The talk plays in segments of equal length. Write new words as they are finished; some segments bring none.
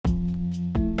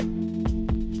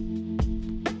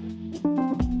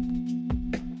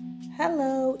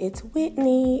Hello, it's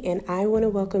Whitney, and I want to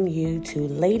welcome you to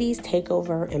Ladies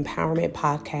Takeover Empowerment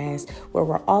Podcast, where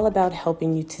we're all about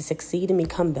helping you to succeed and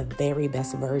become the very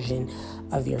best version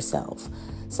of yourself.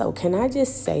 So can I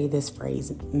just say this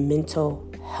phrase, mental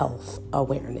health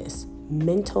awareness?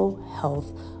 Mental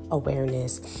health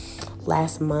awareness.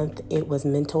 Last month, it was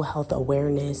mental health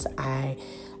awareness.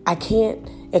 I can't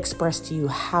express to you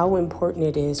how important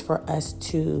it is for us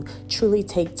to truly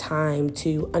take time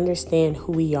to understand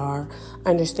who we are,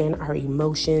 understand our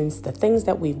emotions, the things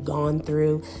that we've gone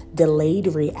through, delayed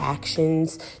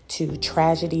reactions to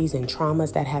tragedies and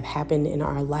traumas that have happened in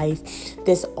our life.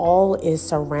 This all is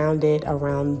surrounded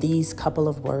around these couple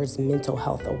of words, mental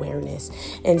health awareness.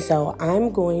 And so I'm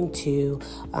going to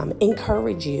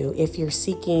encourage you, if you're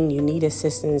seeking, you need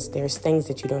assistance, there's things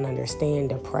that you don't understand,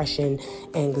 depression,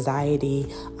 anxiety,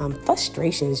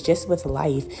 frustrations just with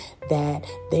life, that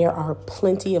there are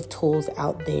plenty of tools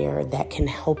out there that can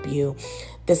help you.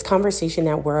 This conversation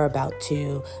that we're about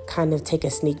to kind of take a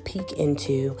sneak peek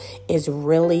into is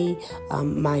really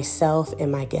myself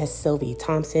and my guest Shelvee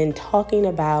Thompson talking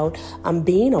about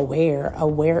being aware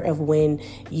of when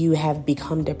you have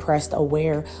become depressed,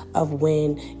 aware of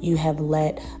when you have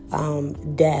let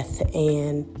death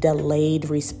and delayed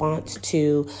response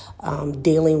to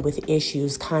dealing with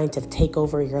issues kind of take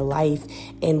over your life.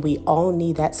 And we all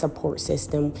need that support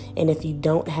system. And if you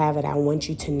don't have it, I want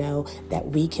you to know that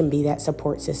we can be that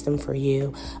support system for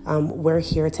you. We're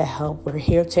here to help. We're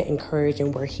here to encourage,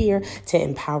 and we're here to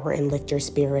empower and lift your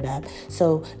spirit up.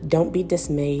 So don't be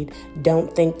dismayed.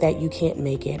 Don't think that you can't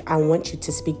make it. I want you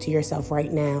to speak to yourself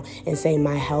right now and say,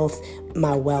 my health,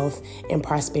 my wealth, and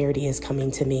prosperity is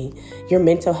coming to me. Your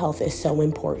mental health is so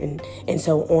important. And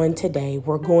so on today,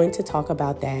 we're going to talk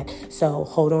about that. So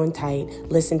hold on tight,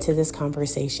 listen to this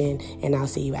conversation, and I'll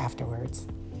see you afterwards.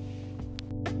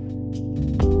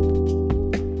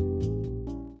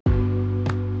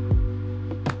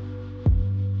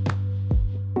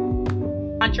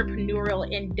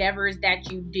 Entrepreneurial endeavors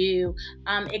that you do.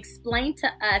 Explain to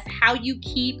us how you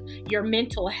keep your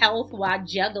mental health while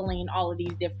juggling all of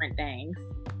these different things.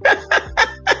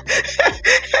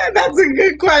 That's a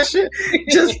good question.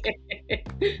 Just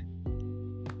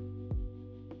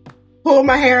pull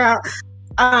my hair out.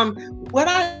 What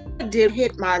I did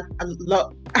hit my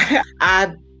low.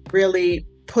 I really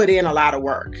put in a lot of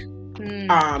work.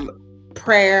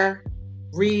 Prayer,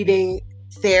 reading,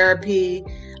 therapy.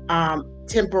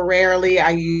 Temporarily,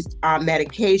 I used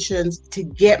medications to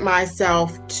get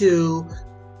myself to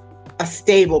a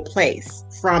stable place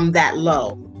from that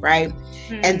low, right?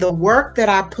 And the work that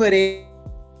I put in.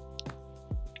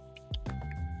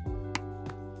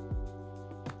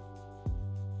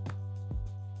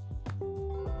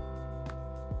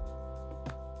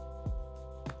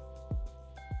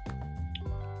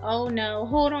 Oh no,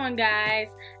 hold on guys.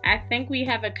 I think we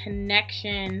have a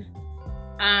connection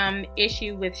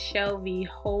issue with Shelvee.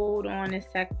 Hold on a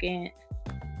second.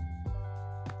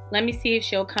 Let me see if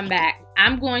she'll come back.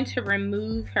 I'm going to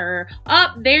remove her.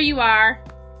 Oh, there you are.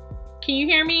 Can you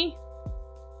hear me?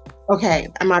 Okay,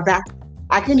 am I back?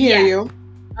 I can hear you.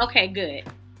 Okay, good.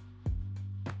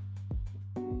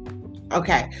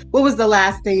 Okay, what was the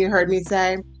last thing you heard me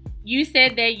say? You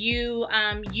said that you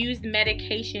used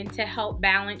medication to help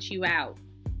balance you out.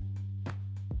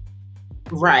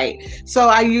 Right. So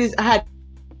I had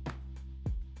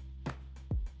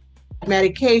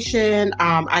medication.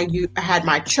 I had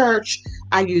my church.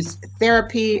 I used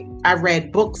therapy. I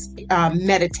read books,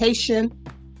 meditation.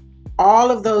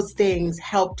 All of those things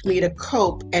helped me to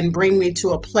cope and bring me to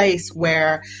a place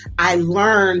where I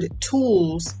learned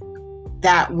tools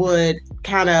that would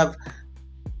kind of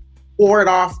ward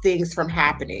off things from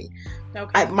happening.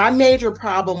 Okay. My major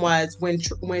problem was when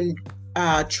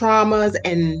traumas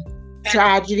and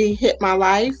tragedy hit my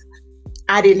life,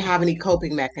 I didn't have any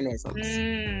coping mechanisms.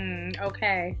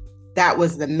 Okay. That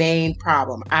was the main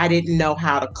problem. I didn't know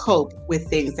how to cope with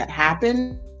things that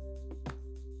happened.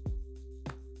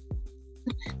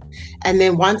 And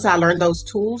then once I learned those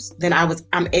tools, then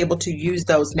I'm able to use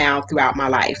those now throughout my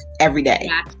life every day.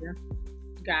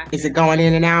 Gotcha. Is it going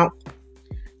in and out?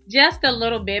 Just a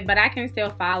little bit, but I can still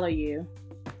follow you.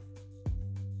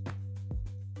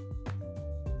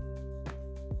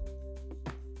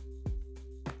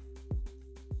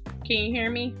 Can you hear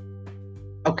me?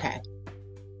 Okay.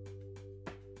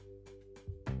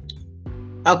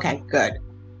 Okay, good.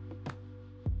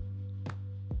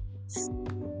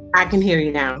 I can hear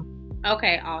you now.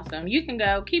 Okay, awesome. You can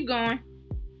go. Keep going.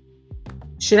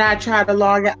 Should I try to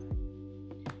log out?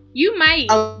 You might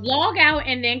log out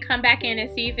and then come back in and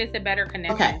see if it's a better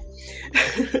connection.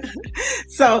 Okay.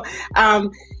 So,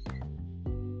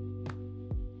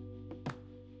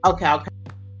 Okay.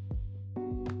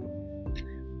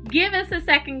 Give us a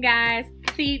second, guys.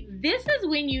 See, this is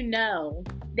when you know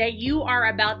that you are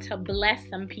about to bless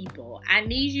some people. I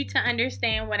need you to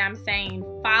understand what I'm saying.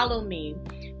 Follow me.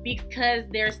 Because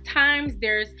there's times,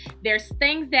 there's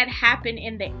things that happen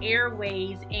in the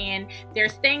airways, and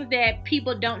there's things that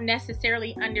people don't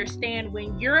necessarily understand.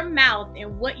 When your mouth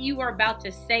and what you are about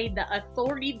to say, the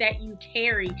authority that you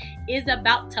carry, is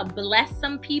about to bless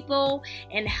some people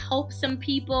and help some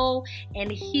people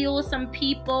and heal some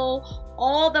people.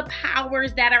 All the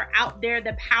powers that are out there,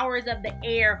 the powers of the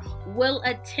air, will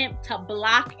attempt to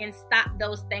block and stop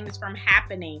those things from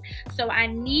happening. So I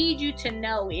need you to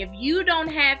know, if you don't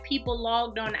have people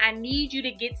logged on, I need you to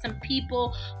get some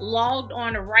people logged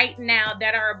on right now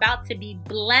that are about to be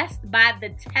blessed by the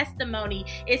testimony.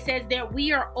 It says that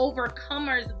we are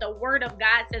overcomers. The word of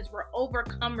God says we're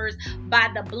overcomers by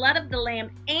the blood of the Lamb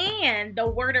and the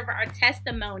word of our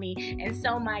testimony. And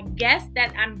so my guest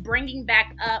that I'm bringing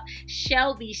back up,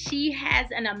 Shelvee, she has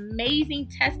an amazing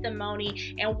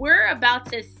testimony, and we're about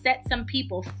to set some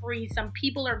people free. Some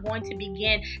people are going to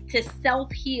begin to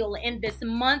self-heal in this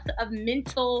month of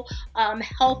mental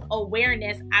health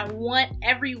awareness. I want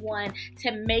everyone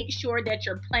to make sure that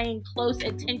you're paying close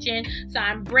attention. So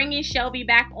I'm bringing Shelvee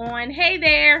back on. Hey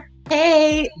there.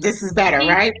 Hey, this is better,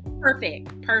 right?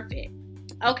 Perfect.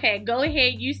 Okay, go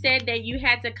ahead. You said that you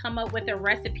had to come up with a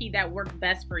recipe that worked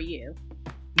best for you.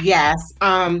 Yes,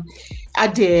 I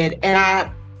did.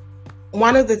 And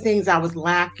one of the things I was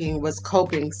lacking was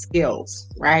coping skills,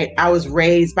 right? I was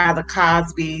raised by the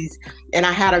Cosbys, and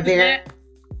I had a very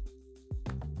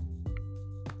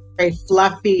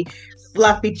fluffy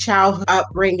childhood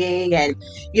upbringing. And,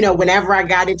 whenever I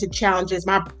got into challenges,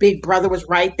 my big brother was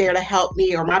right there to help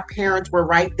me, or my parents were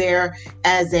right there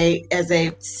as a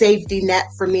safety net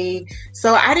for me.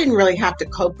 So I didn't really have to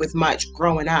cope with much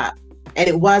growing up. And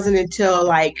it wasn't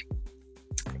until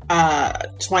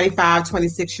 25,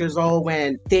 26 years old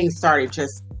when things started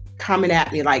just coming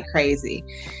at me like crazy.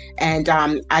 And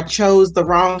I chose the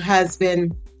wrong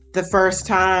husband the first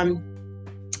time.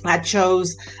 I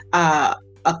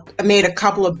made a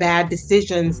couple of bad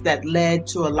decisions that led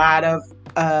to a lot of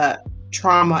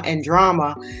trauma and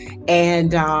drama.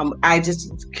 And I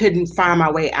just couldn't find my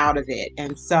way out of it.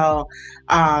 And so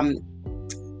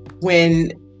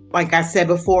like I said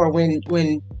before,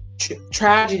 when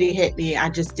tragedy hit me, I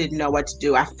just didn't know what to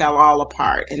do. I fell all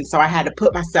apart. And so I had to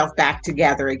put myself back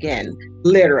together again,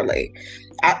 literally.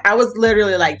 I was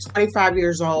literally 25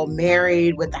 years old,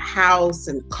 married with a house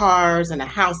and cars and a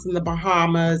house in the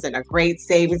Bahamas and a great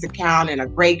savings account and a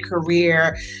great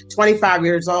career, 25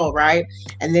 years old, right?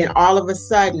 And then all of a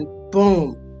sudden,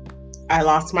 boom, I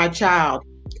lost my child.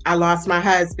 I lost my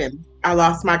husband. I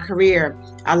lost my career.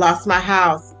 I lost my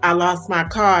house. I lost my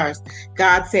cars.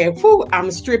 God said, I'm going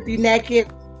to strip you naked,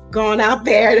 going out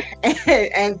there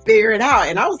and figure it out.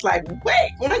 And I was like,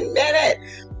 wait 1 minute,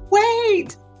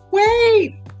 wait.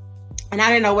 And I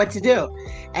didn't know what to do.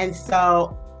 And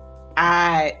so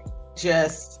I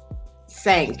just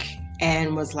sank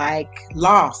and was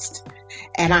lost.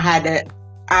 And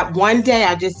one day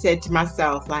I just said to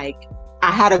myself, I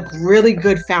had a really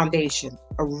good foundation.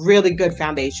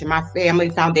 My family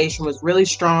foundation was really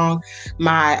strong.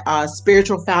 My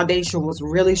spiritual foundation was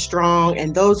really strong.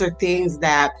 And those are things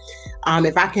that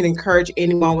if I can encourage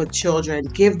anyone with children,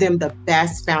 give them the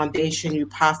best foundation you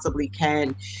possibly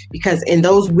can. Because in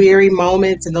those weary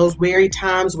moments, in those weary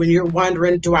times when you're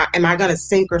wondering, am I going to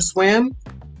sink or swim?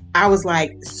 I was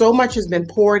so much has been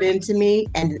poured into me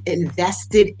and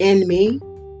invested in me.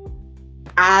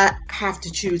 I have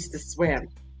to choose to swim.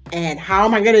 And how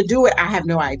am I going to do it? I have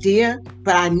no idea,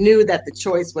 but I knew that the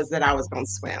choice was that I was going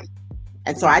to swim.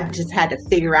 And so I just had to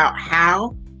figure out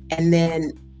how, and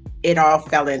then it all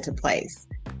fell into place.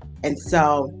 And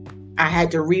so I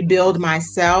had to rebuild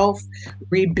myself,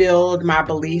 rebuild my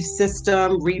belief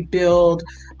system, rebuild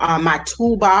my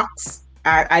toolbox.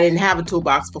 I didn't have a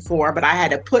toolbox before, but I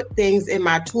had to put things in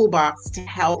my toolbox to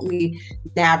help me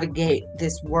navigate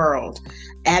this world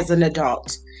as an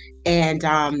adult. And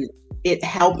it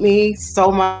helped me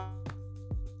so much.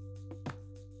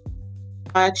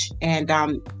 And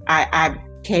I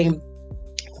became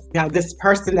this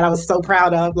person that I was so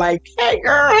proud of, hey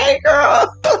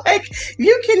girl,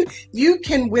 you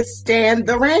can withstand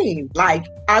the rain.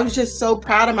 I was just so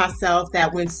proud of myself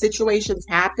that when situations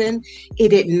happen, it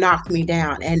didn't knock me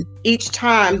down. And each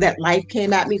time that life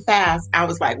came at me fast, I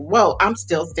was like, whoa, I'm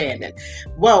still standing.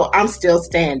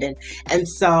 And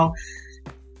so,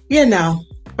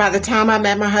 by the time I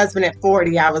met my husband at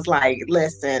 40, I was like,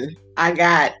 listen, I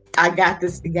got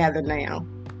this together now.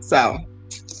 So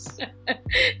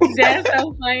That's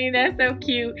so funny. That's so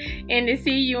cute. And to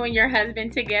see you and your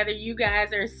husband together, you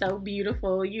guys are so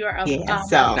beautiful. You are a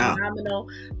phenomenal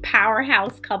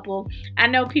powerhouse couple. I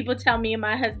know people tell me and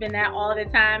my husband that all the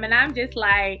time, and I'm just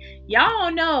like, y'all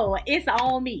don't know. It's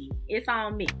all me. It's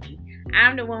all me.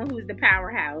 I'm the one who's the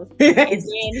powerhouse. And then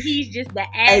he's just the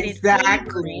added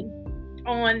flavoring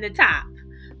on the top.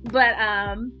 But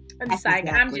I'm just like,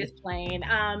 I'm just playing.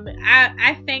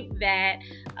 I think that,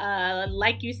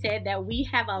 like you said, that we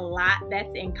have a lot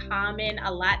that's in common,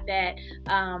 a lot that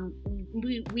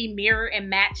we mirror and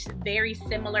match very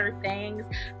similar things.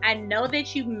 I know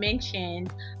that you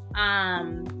mentioned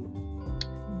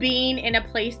being in a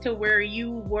place to where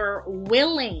you were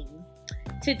willing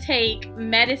to take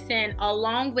medicine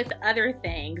along with other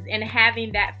things and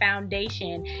having that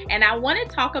foundation. And I want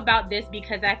to talk about this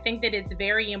because I think that it's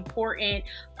very important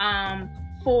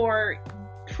for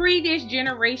previous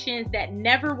generations that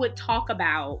never would talk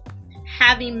about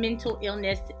having mental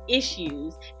illness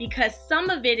issues, because some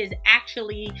of it is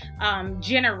actually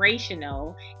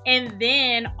generational. And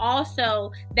then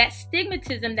also that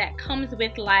stigmatism that comes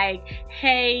with like,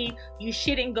 hey, you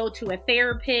shouldn't go to a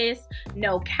therapist,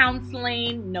 no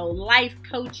counseling, no life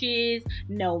coaches,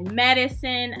 no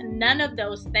medicine, none of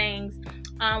those things.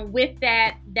 With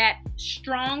that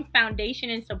strong foundation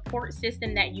and support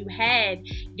system that you had,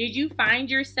 did you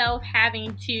find yourself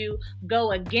having to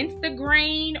go against the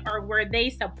grain, or were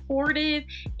they supportive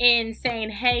in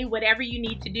saying, hey, whatever you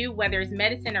need to do, whether it's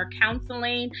medicine or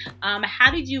counseling?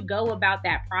 How did you go about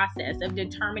that process of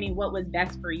determining what was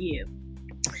best for you?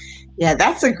 Yeah,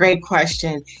 that's a great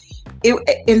question.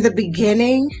 In the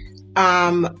beginning,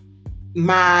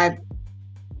 my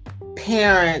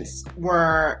parents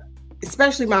were,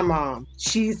 especially my mom,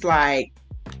 she's like,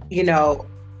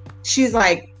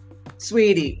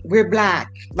 sweetie, we're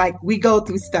Black. Like, we go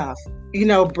through stuff,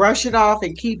 brush it off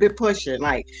and keep it pushing.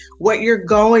 Like, what you're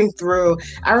going through.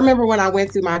 I remember when I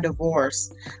went through my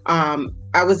divorce,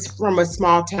 I was from a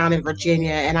small town in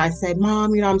Virginia, and I said,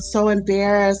 Mom, I'm so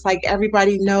embarrassed. Like,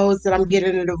 everybody knows that I'm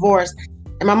getting a divorce.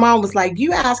 And my mom was like,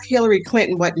 you ask Hillary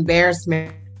Clinton what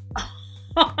embarrassment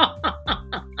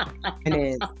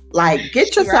is. Like,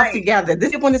 get yourself together.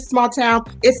 This is, when it's small town,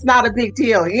 it's not a big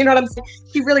deal. You know what I'm saying?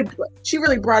 She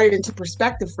really brought it into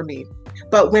perspective for me.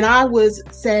 But when I was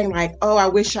saying like, oh, I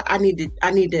wish I need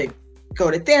to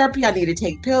go to therapy, I need to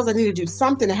take pills, I need to do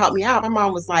something to help me out, my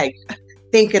mom was like,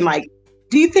 thinking like,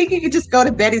 do you think you could just go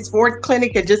to Betty's Ford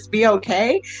Clinic and just be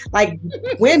okay? Like,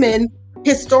 women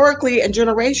historically and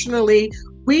generationally,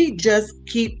 we just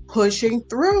keep pushing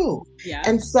through. Yeah.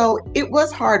 And so it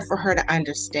was hard for her to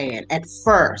understand at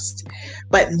first.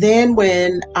 But then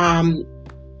when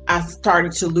I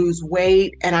started to lose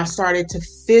weight and I started to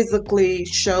physically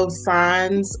show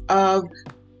signs of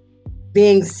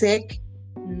being sick,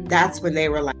 that's when they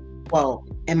were like, whoa.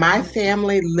 And my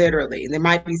family, literally, there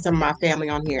might be some of my family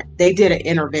on here, they did an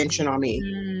intervention on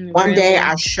me. One day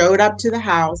I showed up to the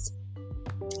house,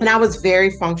 and I was very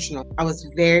functional. I was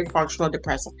very functional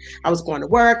depressive. I was going to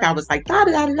work. I was like, da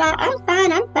da da da. I'm fine.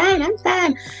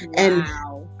 Wow. And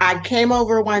I came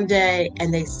over one day,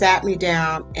 and they sat me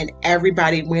down, and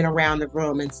everybody went around the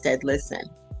room and said, "Listen,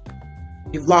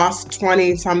 you've lost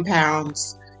 20 some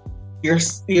pounds.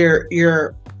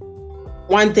 You're."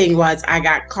 One thing was, I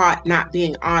got caught not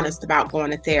being honest about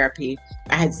going to therapy.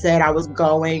 I had said I was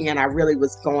going, and I really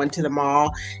was going to the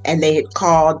mall, and they had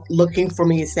called looking for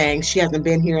me saying she hasn't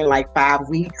been here in like 5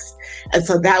 weeks. And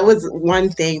so that was one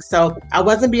thing. So I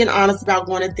wasn't being honest about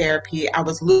going to therapy. I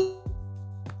was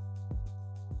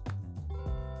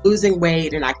losing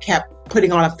weight, and I kept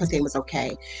putting on everything was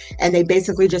okay. And they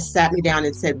basically just sat me down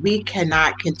and said, we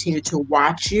cannot continue to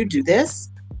watch you do this,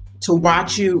 to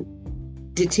watch you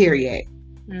deteriorate.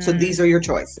 So these are your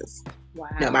choices. Wow.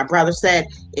 My brother said,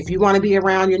 if you want to be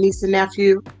around your niece and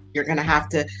nephew, you're going to have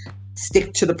to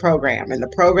stick to the program. And the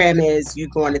program is you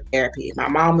going to therapy. My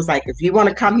mom was like, if you want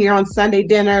to come here on Sunday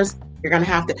dinners, you're going to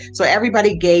have to. So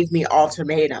everybody gave me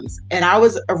ultimatums. And I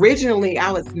was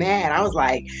mad. I was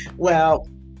like, well,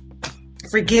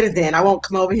 forget it then. I won't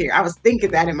come over here. I was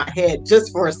thinking that in my head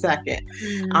just for a second.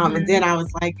 And then I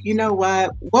was like, you know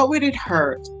what? What would it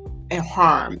hurt and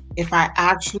harm if I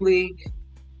actually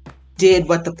did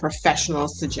what the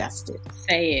professionals suggested?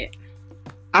 Say it.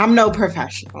 I'm no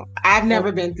professional. I've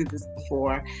never been through this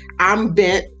before. I'm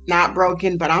bent, not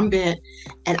broken, but I'm bent,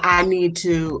 and I need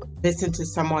to listen to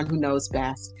someone who knows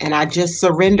best. And I just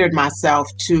surrendered myself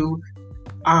to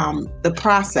the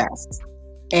process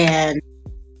and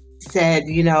said,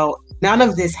 none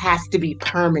of this has to be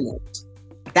permanent.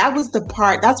 That was the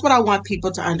part, that's what I want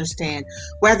people to understand.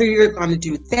 Whether you're going to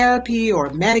do therapy or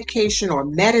medication or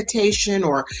meditation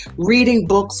or reading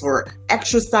books or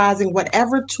exercising,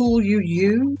 whatever tool you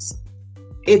use,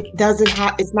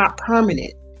 it's not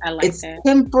permanent. It's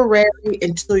temporary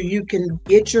until you can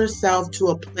get yourself to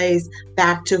a place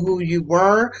back to who you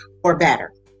were or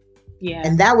better. Yeah.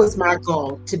 And that was my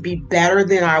goal, to be better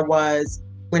than I was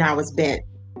when I was bent.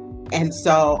 And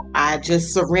so I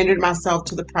just surrendered myself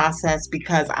to the process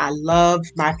because I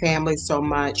loved my family so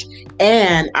much.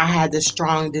 And I had this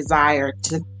strong desire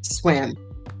to swim.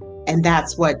 And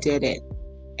that's what did it.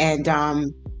 And,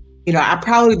 I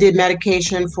probably did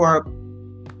medication for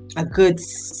a good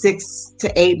 6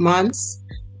 to 8 months.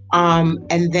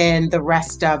 And then the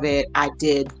rest of it I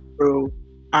did through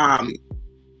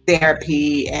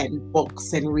therapy and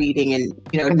books and reading and,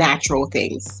 natural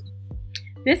things.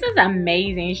 This is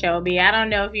amazing, Shelvee. I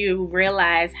don't know if you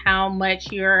realize how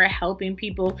much you're helping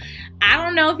people. I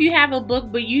don't know if you have a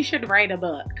book, but you should write a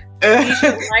book. You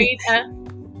should write a...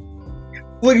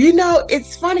 Well,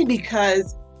 it's funny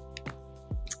because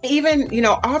even,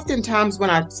 oftentimes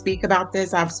when I speak about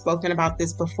this, I've spoken about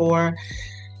this before.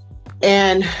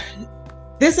 And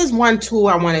this is one tool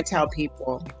I want to tell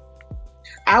people.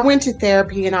 I went to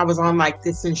therapy and I was on like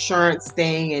this insurance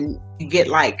thing, and you get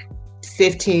like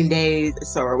 15 days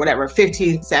or whatever,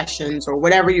 15 sessions or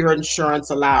whatever your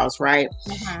insurance allows, right?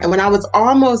 And when I was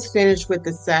almost finished with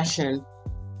the session,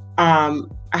 I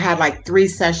had like 3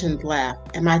 sessions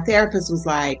left, and my therapist was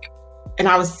like, and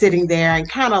I was sitting there and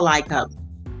kind of like an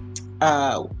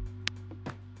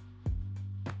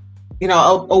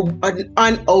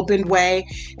unopened way.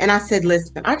 And I said,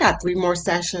 listen, I got 3 more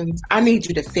sessions. I need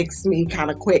you to fix me kind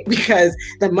of quick because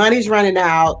the money's running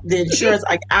out. The insurance,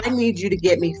 like, I need you to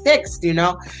get me fixed,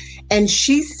 And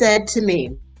she said to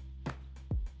me,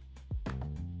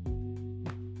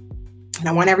 and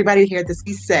I want everybody to hear this,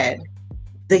 he said,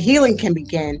 the healing can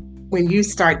begin when you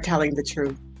start telling the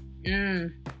truth.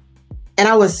 And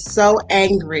I was so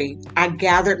angry. I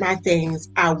gathered my things.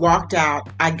 I walked out.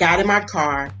 I got in my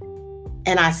car.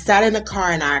 And I sat in the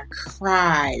car and I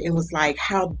cried. It was like,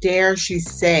 how dare she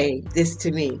say this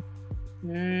to me?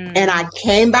 And I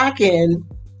came back in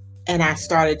and I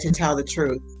started to tell the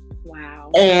truth.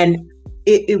 Wow. And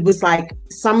it was like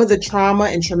some of the trauma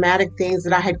and traumatic things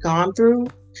that I had gone through,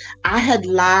 I had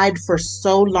lied for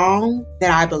so long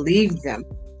that I believed them.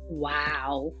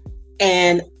 Wow.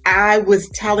 And I was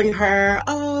telling her,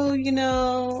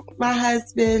 my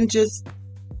husband just,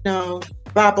 blah,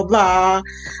 blah, blah.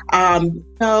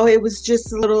 No, it was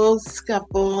just a little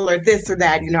scuffle or this or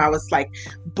that. I was like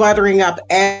buttering up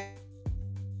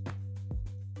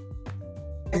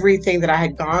everything that I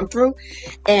had gone through.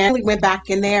 And we went back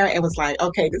in there and was like,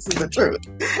 okay, this is the truth.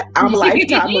 I'm a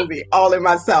Lifetime movie all in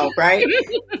myself, right?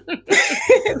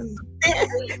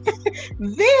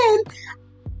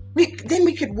 Then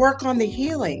we could work on the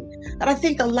healing. And I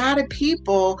think a lot of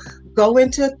people go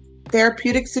into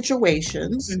therapeutic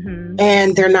situations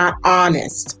and they're not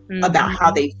honest about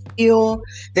how they feel.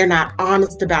 They're not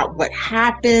honest about what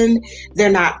happened.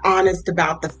 They're not honest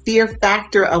about the fear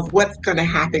factor of what's going to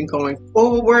happen going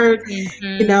forward.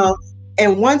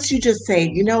 And once you just say,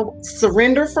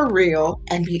 surrender for real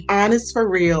and be honest for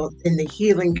real, then the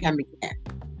healing can begin.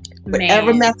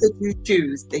 Whatever method you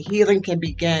choose, the healing can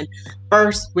begin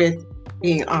first with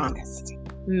being honest.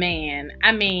 Man,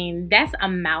 I mean, that's a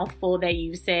mouthful that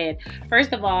you said.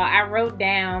 First of all, I wrote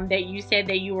down that you said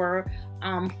that you were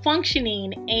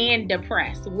functioning and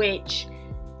depressed, which,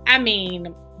 I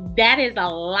mean, that is a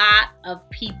lot of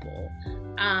people.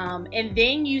 And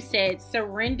then you said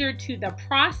surrender to the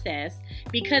process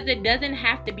because it doesn't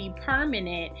have to be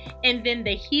permanent. And then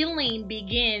the healing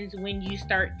begins when you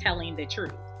start telling the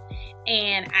truth.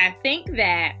 And I think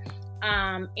that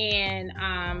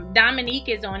Dominique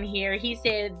is on here. He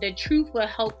said the truth will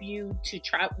help you to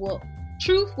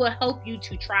truth will help you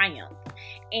to triumph.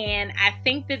 And I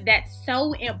think that that's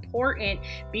so important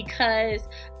because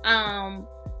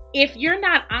if you're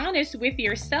not honest with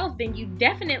yourself, then you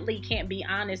definitely can't be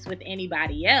honest with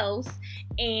anybody else.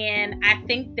 And I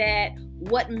think that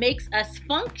what makes us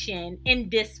function in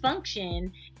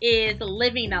dysfunction is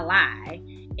living a lie.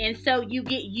 And so you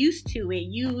get used to it.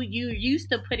 You're used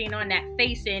to putting on that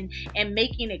face and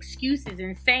making excuses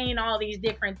and saying all these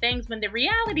different things when the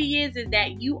reality is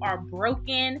that you are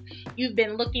broken. You've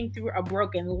been looking through a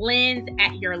broken lens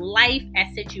at your life,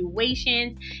 at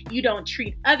situations. You don't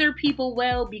treat other people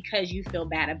well because you feel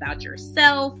bad about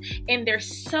yourself. And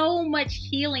there's so much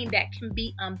healing that can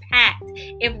be unpacked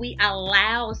if we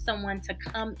allow someone to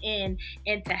come in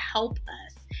and to help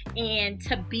us. and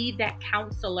to be that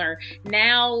counselor.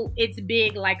 Now it's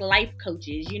big, like life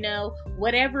coaches,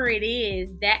 whatever it is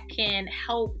that can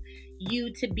help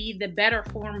you to be the better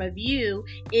form of you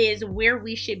is where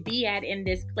we should be at in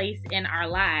this place in our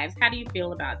lives. How do you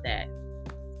feel about that?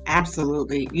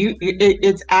 Absolutely.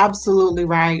 It's absolutely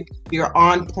right. You're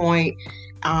on point.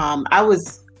 I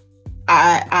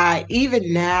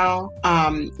even now,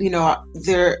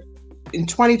 there in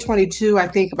 2022, I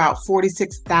think about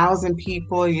 46,000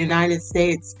 people in the United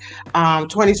States.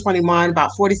 2021,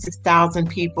 about 46,000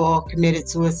 people committed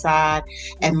suicide,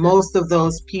 and most of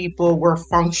those people were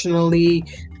functionally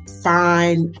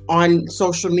fine on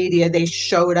social media. They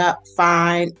showed up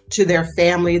fine to their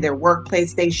family, their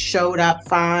workplace. They showed up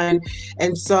fine,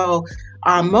 and so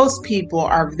most people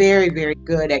are very, very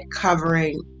good at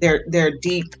covering their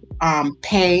deep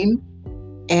pain,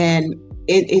 and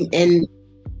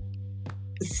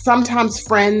sometimes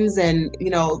friends and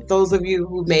those of you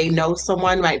who may know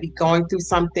someone might be going through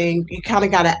something. You kind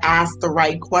of got to ask the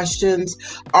right questions.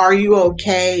 Are you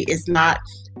okay? It's not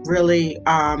really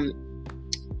a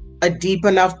deep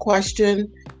enough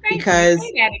question, because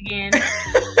say that again.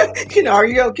 are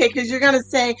you okay? Because you're gonna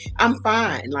say I'm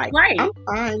fine, like right. I'm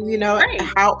fine. Right.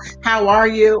 How are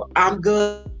you? I'm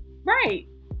good. Right.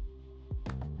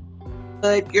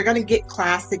 But you're going to get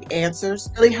classic answers.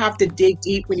 You really have to dig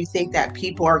deep when you think that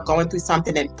people are going through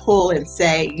something, and pull and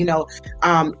say,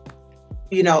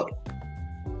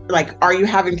 like, are you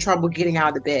having trouble getting out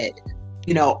of the bed?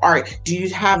 Do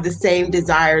you have the same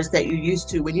desires that you used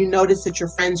to? When you notice that your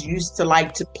friends used to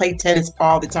like to play tennis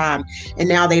all the time, and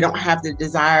now they don't have the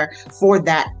desire for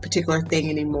that particular thing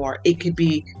anymore. It could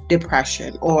be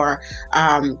depression, or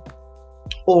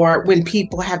when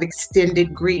people have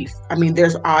extended grief. I mean,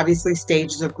 there's obviously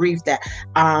stages of grief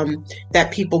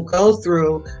that people go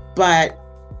through, but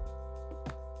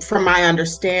from my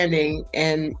understanding,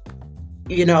 and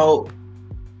you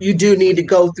do need to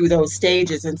go through those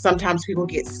stages, and sometimes people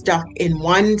get stuck in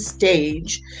one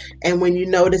stage, and when you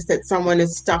notice that someone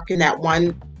is stuck in that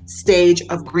one stage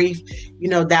of grief,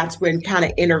 that's when kind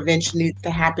of intervention needs to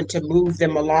happen to move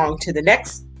them along to the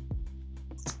next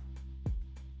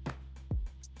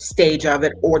stage of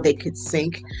it, or they could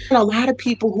sink. And a lot of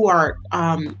people who are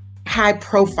high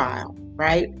profile,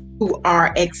 right, who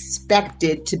are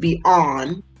expected to be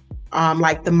on,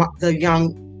 like the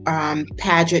young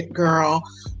pageant girl,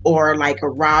 or like a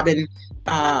Robin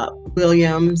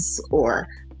Williams, or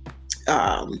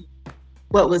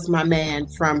what was my man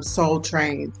from Soul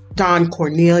Train, Don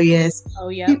Cornelius. Oh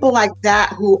yeah. People like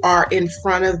that who are in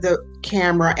front of the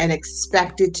camera and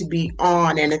expected to be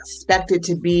on, and expected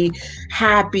to be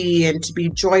happy and to be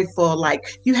joyful. Like,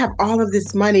 you have all of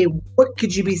this money, what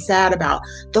could you be sad about?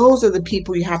 Those are the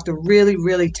people you have to really,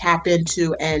 really tap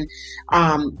into and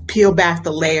peel back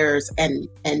the layers,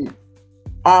 and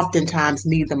oftentimes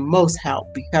need the most help,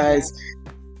 because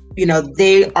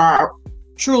they are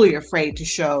truly afraid to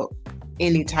show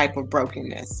any type of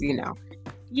brokenness.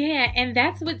 Yeah, and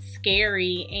that's what's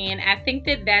scary. And I think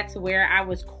that that's where I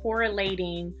was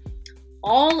correlating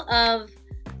all of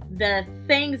the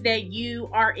things that you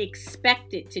are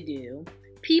expected to do.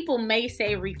 People may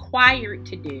say required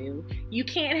to do. You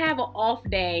can't have an off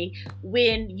day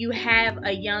when you have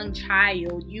a young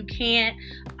child. You can't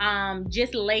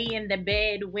just lay in the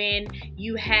bed when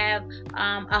you have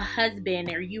a husband,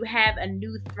 or you have a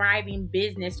new thriving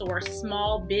business, or a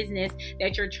small business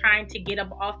that you're trying to get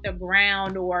up off the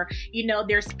ground, or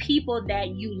there's people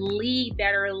that you lead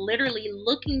that are literally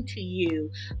looking to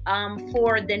you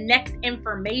for the next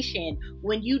information.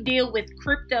 When you deal with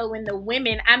crypto and the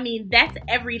women, I mean, that's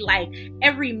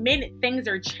every minute things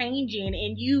are changing,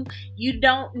 and you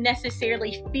don't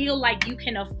necessarily feel like you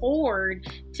can afford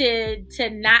to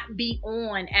not be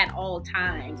on at all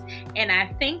times. And I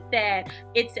think that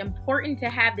it's important to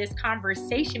have this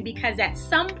conversation, because at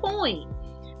some point,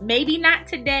 maybe not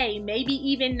today, maybe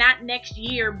even not next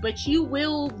year, but you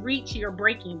will reach your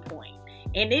breaking point.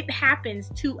 And it happens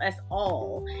to us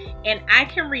all. And I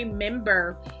can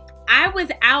remember I was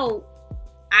out,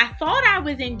 I thought I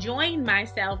was enjoying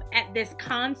myself at this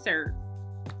concert,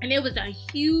 and it was a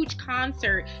huge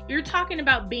concert. You're talking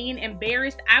about being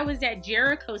embarrassed. I was at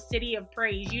Jericho City of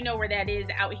Praise. You know where that is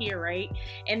out here, right?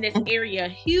 In this area,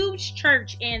 huge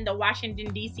church in the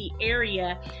Washington, D.C.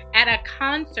 area, at a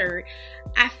concert.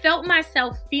 I felt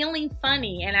myself feeling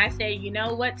funny, and I said, you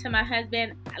know what, to my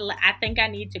husband, I think I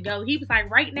need to go. He was like,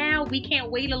 right now, we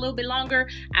can't wait a little bit longer.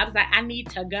 I was like, I need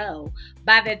to go.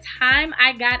 By the time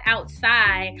I got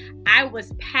outside, I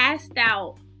was passed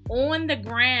out on the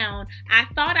ground. I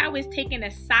thought I was taking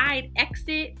a side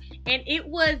exit, and it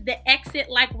was the exit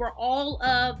like where all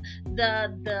of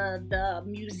the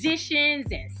musicians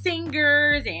and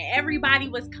singers and everybody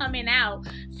was coming out.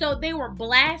 So they were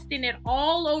blasting it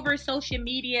all over social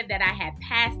media that I had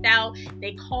passed out.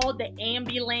 They called the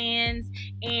ambulance,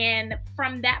 and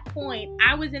from that point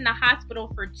I was in the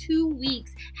hospital for 2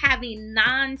 weeks having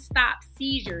non-stop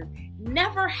seizures.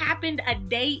 Never happened a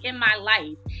day in my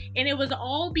life, and it was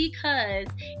all because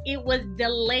it was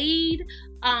delayed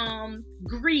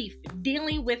grief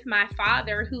dealing with my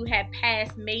father, who had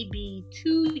passed maybe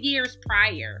 2 years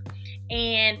prior.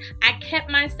 And I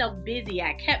kept myself busy.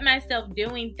 I kept myself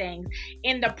doing things,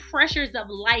 and the pressures of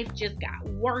life just got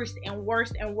worse and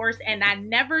worse and worse. And I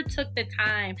never took the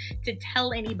time to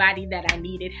tell anybody that I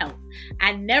needed help.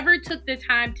 I never took the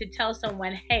time to tell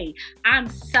someone, hey, I'm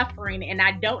suffering and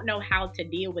I don't know how to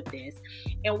deal with this.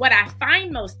 And what I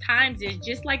find most times is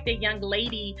just like the young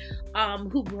lady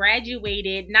who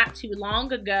graduated not too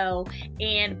long ago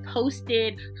and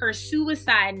posted her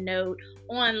suicide note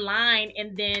online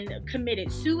and then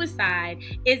committed suicide,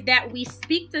 is that we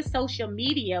speak to social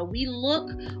media. We look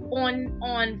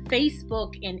on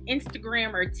Facebook and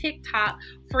Instagram or TikTok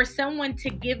for someone to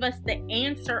give us the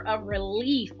answer of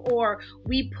relief, or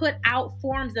we put out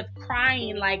forms of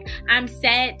crying like, I'm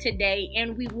sad today,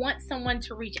 and we want someone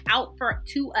to reach out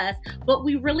to us, but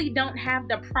we really don't have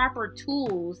the proper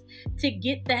tools to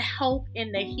get the help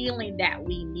and the healing that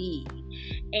we need.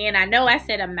 And I know I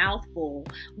said a mouthful,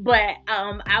 but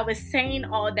I was saying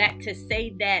all that to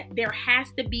say that there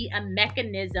has to be a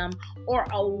mechanism or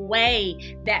a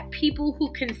way that people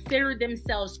who consider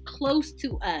themselves close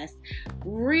to us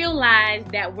realize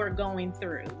that we're going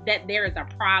through, that there is a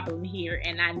problem here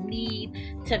and I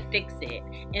need to fix it.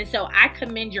 And so I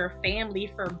commend your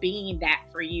family for being that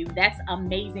for you. That's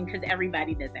amazing, because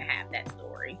everybody doesn't have that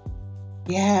story.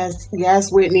 Yes,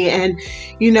 Whitney. And,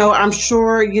 I'm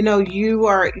sure, you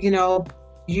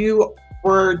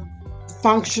were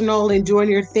functional and doing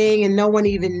your thing and no one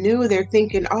even knew. They're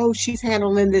thinking, oh, she's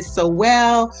handling this so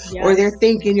well. Yes. Or they're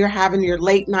thinking you're having your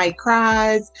late night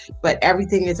cries, but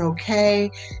everything is okay.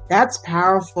 That's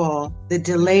powerful. The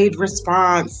delayed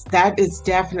response, that is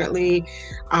definitely,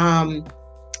 I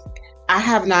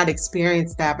have not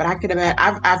experienced that, but I could imagine.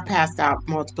 I've passed out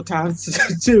multiple times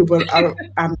too, but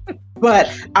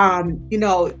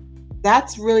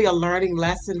that's really a learning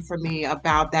lesson for me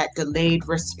about that delayed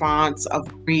response of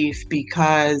grief,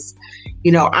 because,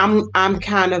 I'm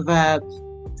kind of the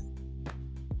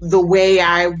way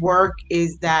I work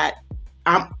is that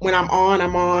when I'm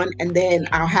on, and then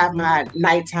I'll have my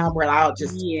nighttime where I'll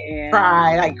just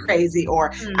cry like crazy,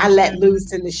 or I let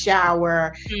loose in the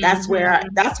shower. That's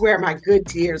where my good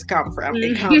tears come from.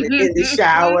 They come in the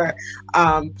shower.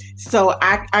 So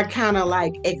I kind of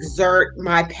like exert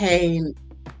my pain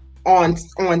on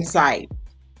site.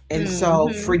 And so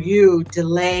for you,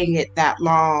 delaying it that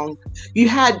long, you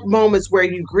had moments where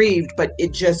you grieved, but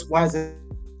it just wasn't.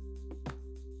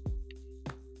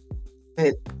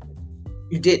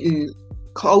 You didn't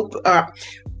cope. We're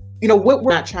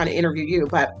not trying to interview you,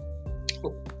 but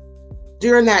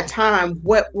during that time,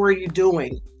 what were you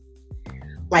doing?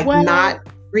 Not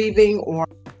grieving, or?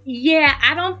 Yeah,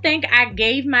 I don't think I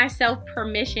gave myself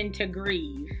permission to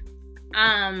grieve.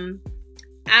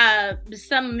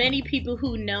 Many people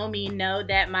who know me know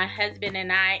that my husband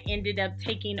and I ended up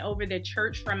taking over the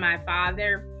church from my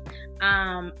father.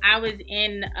 I was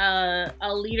in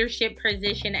a leadership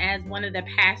position as one of the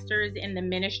pastors in the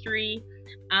ministry.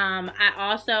 I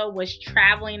also was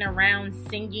traveling around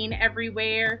singing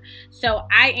everywhere. So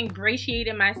I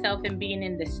ingratiated myself in being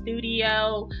in the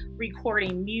studio,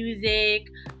 recording music.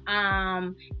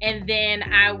 And then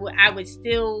I would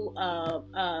still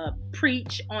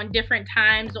preach on different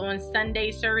times on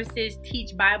Sunday services,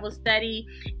 teach Bible study.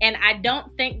 And I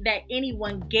don't think that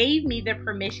anyone gave me the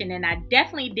permission, and I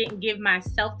definitely didn't give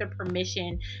myself the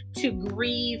permission to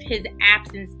grieve his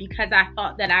absence, because I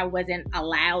thought that I wasn't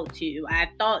allowed to. I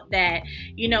thought that,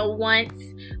 once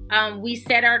we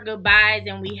said our goodbyes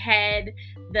and we had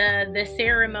the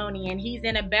ceremony and he's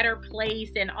in a better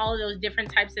place and all of those different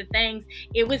types of things,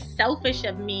 it was selfish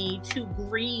of me to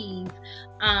grieve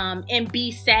and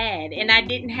be sad. And I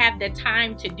didn't have the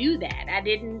time to do that. I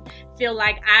didn't feel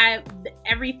like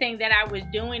everything that I was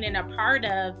doing and a part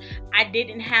of, I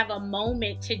didn't have a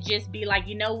moment to just be like,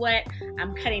 you know what,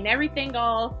 I'm cutting everything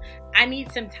off. I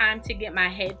need some time to get my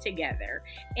head together.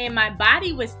 And my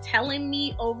body was telling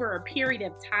me over a period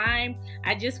of time,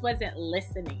 I just wasn't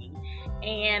listening.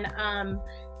 And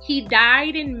he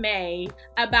died in May.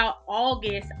 About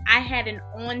August, I had an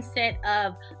onset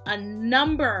of a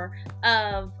number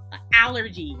of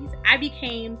allergies. I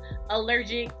became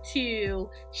allergic to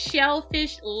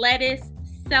shellfish, lettuce,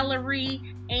 celery,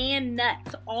 and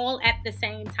nuts all at the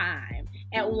same time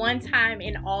at one time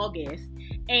in August.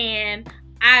 And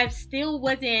I still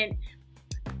wasn't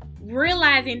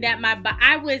realizing that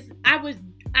I was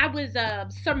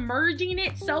submerging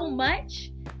it so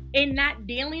much and not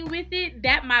dealing with it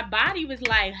that my body was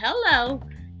like, hello,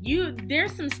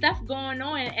 there's some stuff going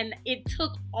on. And it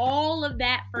took all of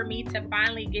that for me to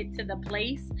finally get to the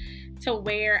place to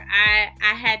where I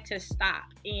had to stop.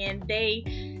 And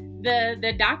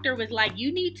the doctor was like,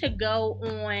 you need to go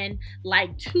on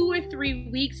like 2 or 3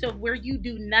 weeks of where you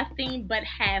do nothing but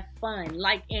have fun,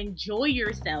 like enjoy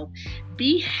yourself,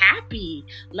 be happy,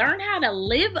 learn how to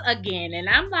live again. And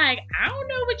I'm like, I don't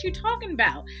know what you're talking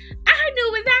about. I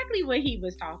knew exactly what he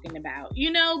was talking about,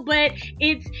 but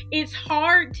it's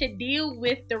hard to deal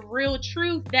with the real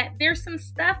truth that there's some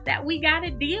stuff that we got to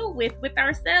deal with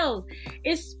ourselves,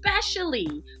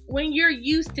 especially when you're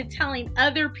used to telling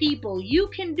other people you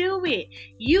can do it,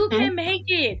 you can make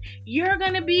it, you're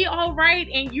gonna be all right,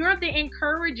 and you're the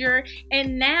encourager,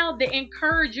 and now the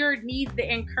encourager needs the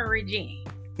encouraging.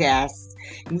 Yes,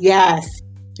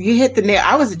 you hit the nail.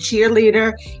 I was a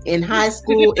cheerleader in high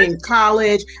school, in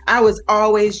college. I was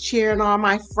always cheering on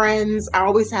my friends. I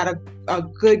always had a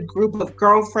good group of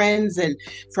girlfriends, and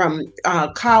from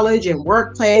college and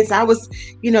workplace, I was,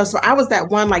 so I was that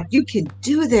one, like, you can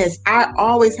do this. I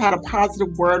always had a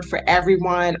positive word for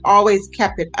everyone, always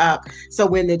kept it up. So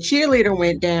when the cheerleader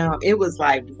went down, it was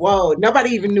like, whoa,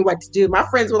 nobody even knew what to do. My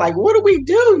friends were like, what do we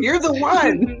do? You're the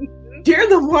one. You're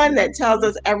the one that tells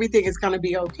us everything is going to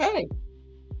be okay.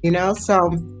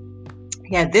 So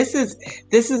yeah, this is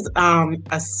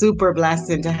a super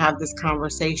blessing to have this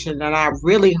conversation. And I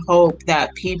really hope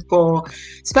that people,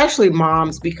 especially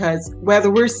moms, because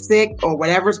whether we're sick or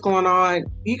whatever's going on,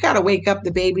 you got to wake up,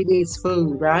 the baby needs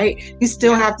food, right? You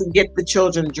still have to get the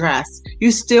children dressed.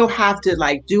 You still have to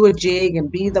like do a jig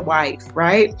and be the wife,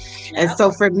 right? Yep. And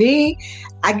so for me,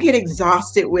 I get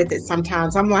exhausted with it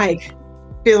sometimes. I'm like,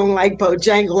 feeling like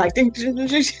Bojangle, like good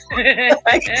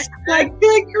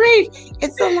grief,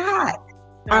 it's a lot.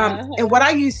 And what I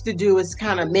used to do is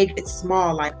kind of make it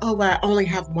small, like, oh, well, I only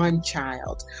have one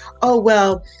child. Oh,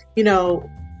 well,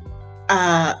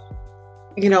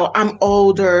 I'm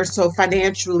older, so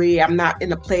financially I'm not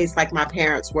in a place like my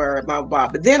parents were, blah, blah.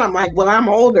 But then I'm like, well, I'm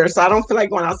older, so I don't feel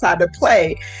like going outside to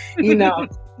play,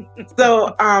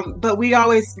 So, but we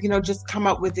always, just come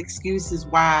up with excuses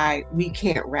why we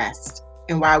can't rest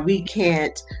and why we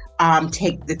can't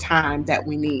take the time that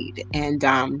we need. And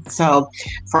so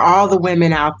for all the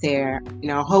women out there,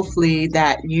 hopefully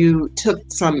that you took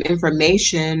some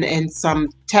information and some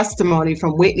testimony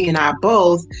from Whitney and I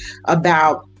both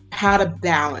about how to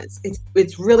balance.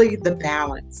 It's really the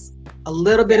balance. A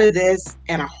little bit of this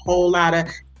and a whole lot of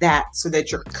that, so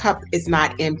that your cup is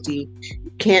not empty.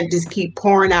 You can't just keep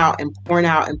pouring out and pouring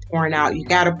out and pouring out. You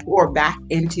got to pour back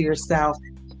into yourself.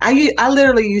 I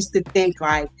literally used to think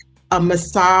like a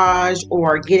massage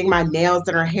or getting my nails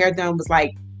done or hair done was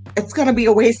like, it's going to be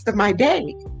a waste of my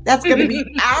day. That's going to be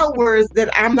hours that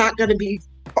I'm not going to be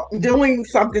doing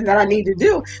something that I need to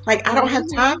do. Like, I don't have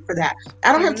time for that.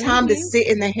 I don't have time to sit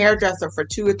in the hairdresser for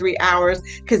 2 or 3 hours,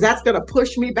 because that's going to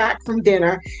push me back from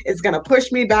dinner. It's going to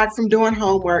push me back from doing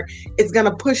homework. It's going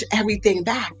to push everything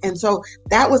back. And so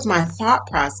that was my thought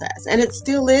process. And it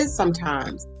still is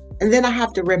sometimes. And then I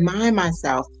have to remind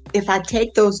myself, if I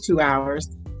take those 2 hours,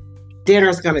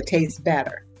 dinner's going to taste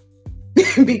better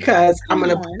because I'm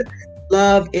going to put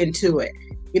love into it.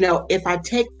 If I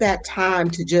take that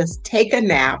time to just take a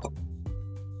nap,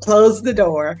 close the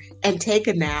door and take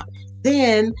a nap,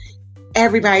 then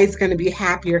everybody's going to be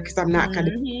happier because I'm not going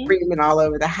to be screaming all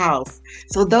over the house.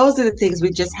 So those are the things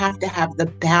we just have to have the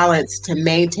balance to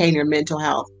maintain your mental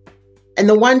health. And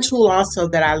the one tool also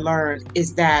that I learned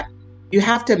is that you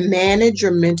have to manage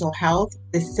your mental health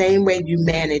the same way you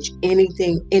manage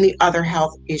any other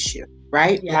health issue,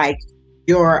 right? Yeah. Like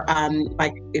your,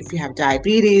 like if you have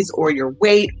diabetes or your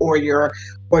weight or your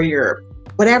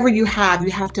whatever you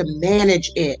have to manage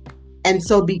it. And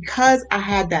so because I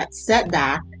had that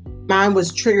setback, mine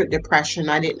was triggered depression.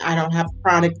 I don't have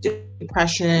chronic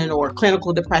depression or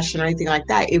clinical depression or anything like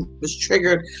that. It was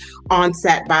triggered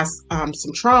onset by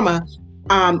some trauma.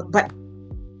 But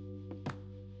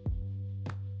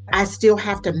I still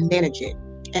have to manage it.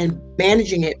 And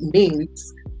managing it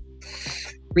means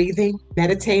breathing,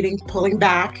 meditating, pulling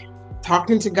back,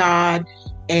 talking to God,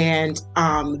 and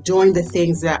doing the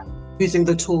things using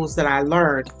the tools that I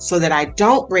learned, so that I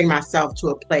don't bring myself to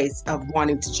a place of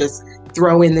wanting to just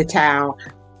throw in the towel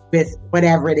with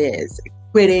whatever it is,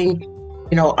 quitting,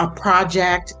 a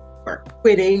project, or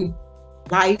quitting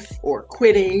life or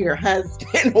quitting your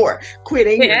husband or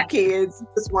quitting your kids.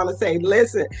 Just want to say,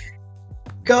 listen,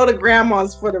 go to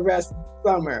grandma's for the rest of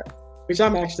the summer, which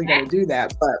I'm actually going to do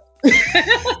that, but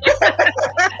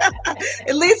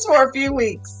at least for a few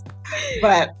weeks.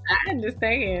 But I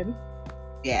understand.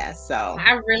 Yeah, so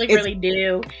I really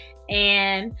do.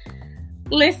 And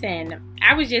listen,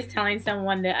 I was just telling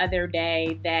someone the other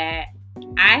day that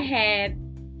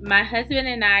my husband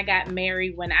and I got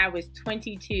married when I was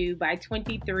 22. By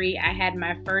 23, I had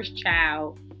my first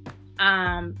child.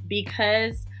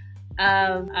 Because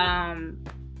of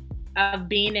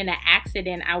being in an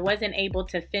accident, I wasn't able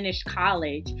to finish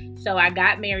college. So I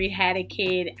got married, had a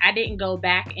kid. I didn't go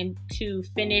back to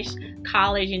finish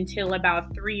college until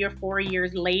about 3 or 4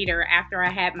 years later after I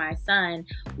had my son.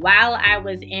 While I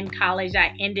was in college,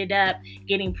 I ended up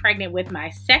getting pregnant with my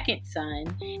second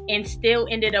son and still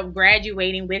ended up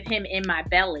graduating with him in my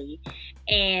belly.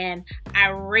 And I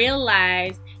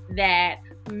realized that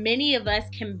many of us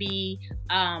can be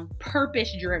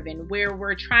purpose driven, where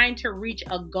we're trying to reach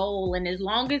a goal, and as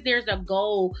long as there's a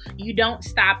goal, you don't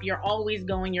stop. You're always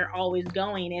going,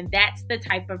 and that's the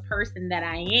type of person that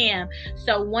I am.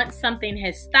 So once something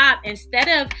has stopped, instead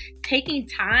of taking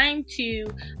time to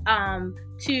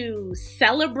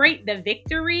celebrate the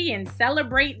victory and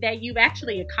celebrate that you've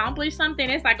actually accomplished something,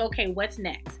 it's like, okay, what's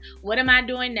next? What am I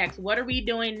doing next? What are we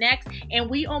doing next? And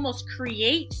we almost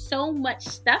create so much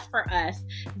stuff for us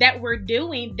that we're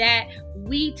doing that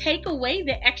we take away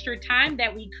the extra time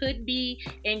that we could be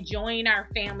enjoying our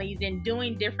families and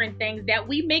doing different things, that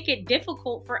we make it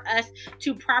difficult for us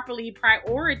to properly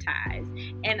prioritize.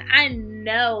 And I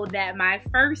know that my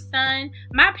first son,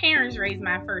 my parents raised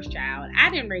my first child.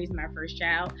 I didn't raise my first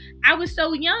child. I was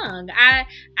so young. I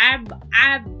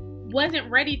wasn't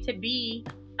ready to be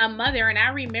a mother. And I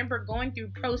remember going through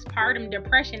postpartum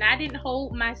depression. I didn't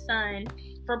hold my son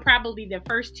for probably the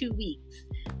first 2 weeks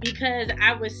because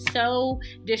I was so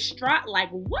distraught. Like,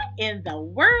 what in the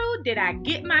world did I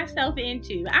get myself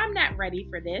into? I'm not ready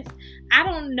for this. I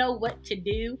don't know what to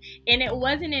do. And it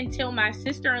wasn't until my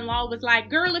sister-in-law was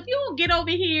like, girl, if you don't get over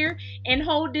here and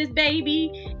hold this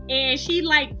baby, and she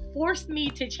like forced me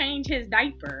to change his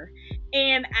diaper.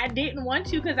 And I didn't want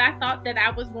to because I thought that I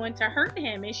was going to hurt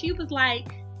him. And she was like,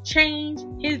 change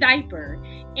his diaper.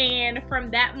 And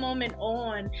from that moment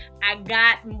on, I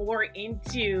got more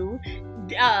into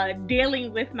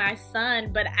dealing with my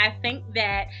son. But I think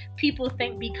that people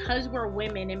think because we're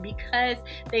women and because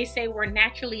they say we're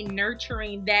naturally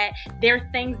nurturing, that there are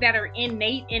things that are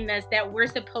innate in us that we're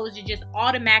supposed to just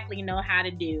automatically know how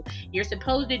to do. You're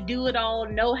supposed to do it all,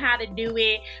 know how to do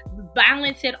it,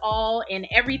 balance it all, and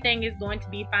everything is going to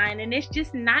be fine. And it's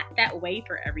just not that way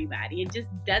for everybody. It just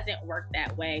doesn't work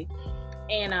that way.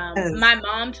 And my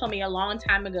mom told me a long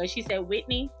time ago, she said,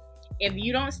 Whitney, if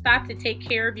you don't stop to take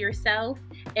care of yourself,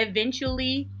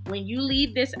 eventually when you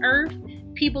leave this earth,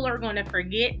 people are going to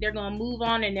forget, they're going to move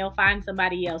on, and they'll find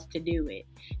somebody else to do it.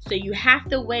 So you have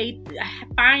to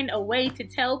find a way to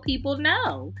tell people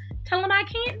no. Tell them I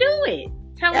can't do it.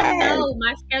 Tell them no,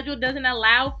 my schedule doesn't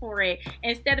allow for it.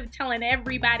 Instead of telling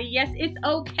everybody yes, it's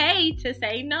okay to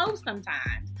say no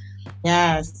sometimes.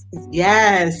 Yes.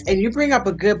 And you bring up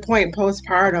a good point,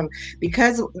 postpartum,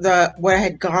 because what I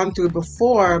had gone through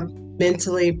before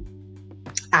mentally,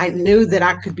 I knew that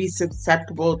I could be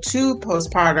susceptible to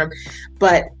postpartum,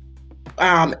 but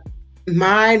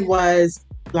mine was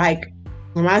like,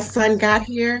 when my son got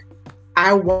here,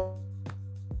 I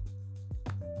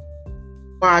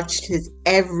watched his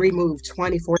every move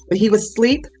 24. When he was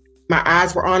asleep, my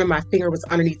eyes were on him, my finger was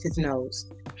underneath his nose.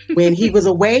 When he was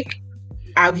awake,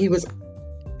 he was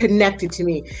connected to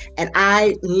me, and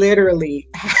I literally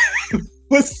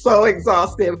was so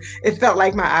exhausted. It felt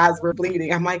like my eyes were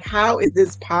bleeding. I'm like, how is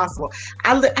this possible?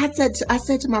 I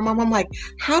said to my mom, I'm like,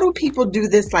 how do people do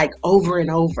this like over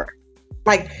and over?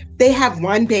 Like they have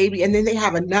one baby and then they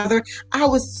have another. I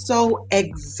was so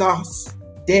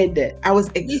exhausted. I was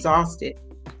exhausted.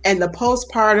 And the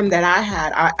postpartum that I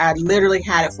had, I literally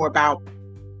had it for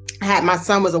my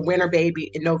son was a winter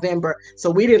baby in November, so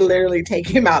we didn't literally take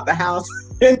him out the house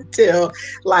until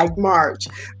like March.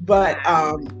 But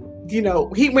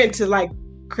he went to like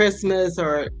Christmas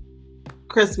or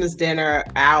Christmas dinner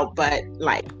out, but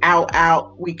like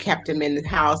out, we kept him in the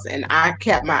house, and I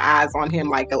kept my eyes on him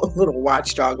like a little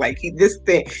watchdog. Like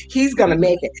he's gonna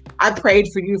make it. I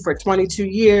prayed for you for 22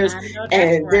 years,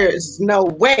 and there's no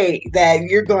way that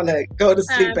you're gonna go to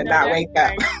sleep and not wake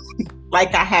up.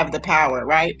 like I have the power,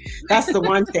 right? That's the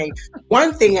one thing.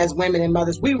 One thing as women and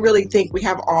mothers, we really think we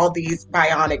have all these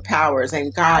bionic powers,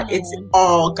 and God, it's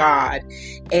all God.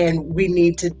 And we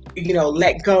need to,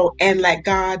 let go and let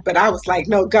God. But I was like,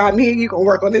 no, God, me and you gonna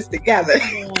work on this together.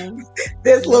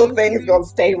 This little thing is gonna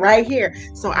stay right here.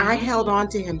 So I held on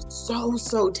to him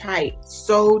so tight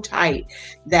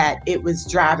that it was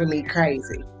driving me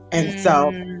crazy. And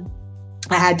so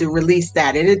I had to release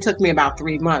that. And it took me about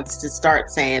 3 months to start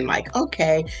saying, like,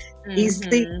 okay, he's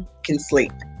sleep, can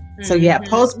sleep. So yeah,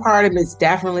 postpartum is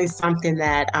definitely something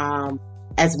that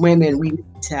as women we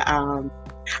need to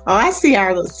I see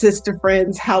our little sister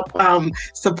friends help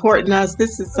supporting us.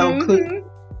 This is so cool.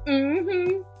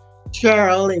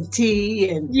 Cheryl and T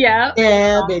and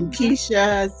Deb and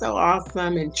Keisha, so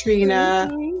awesome, and Trina,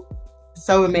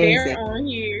 so amazing. They're on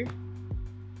here.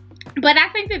 But I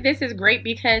think that this is great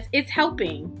because it's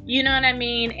helping, you know what I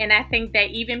mean? And I think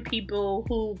that even people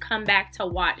who come back to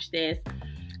watch this,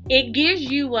 it gives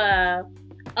you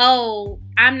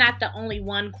I'm not the only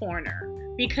one corner.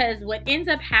 Because what ends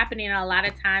up happening a lot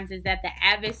of times is that the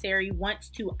adversary wants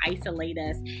to isolate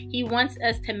us. He wants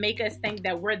us to make us think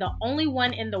that we're the only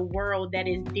one in the world that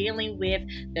is dealing with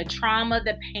the trauma,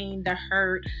 the pain, the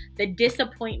hurt, the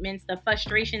disappointments, the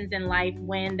frustrations in life,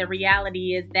 when the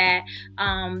reality is that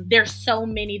there's so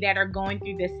many that are going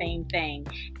through the same thing.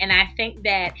 And I think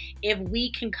that if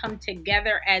we can come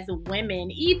together as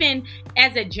women, even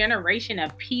as a generation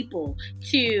of people,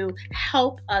 to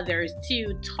help others,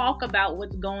 to talk about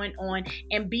what's going on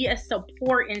and be a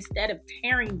support instead of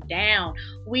tearing down.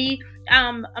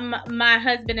 My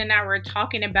husband and I were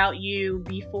talking about you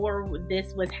before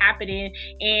this was happening,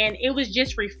 and it was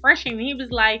just refreshing. He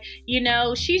was like,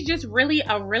 she's just really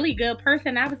a really good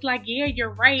person. I was like, yeah,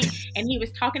 you're right. And he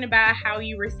was talking about how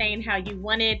you were saying how you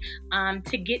wanted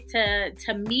to get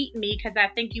to meet me, because I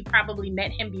think you probably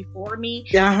met him before me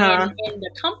in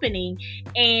the company.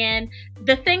 And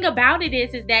the thing about it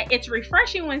is that it's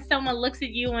refreshing when someone looks at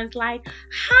you and is like,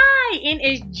 hi, and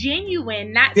is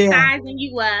genuine, not sizing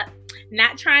you up,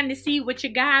 not trying to see what you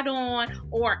got on,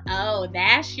 or, oh,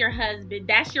 that's your husband,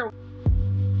 that's your...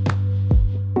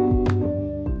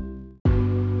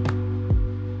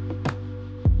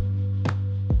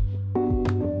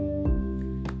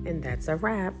 And that's a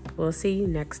wrap. We'll see you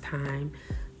next time.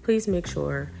 Please make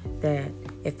sure that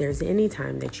if there's any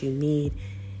time that you need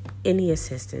any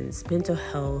assistance, mental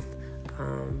health,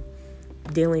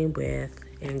 dealing with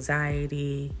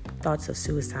anxiety, thoughts of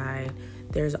suicide,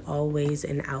 there's always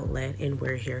an outlet, and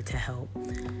we're here to help.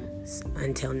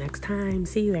 Until next time,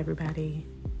 see you, everybody.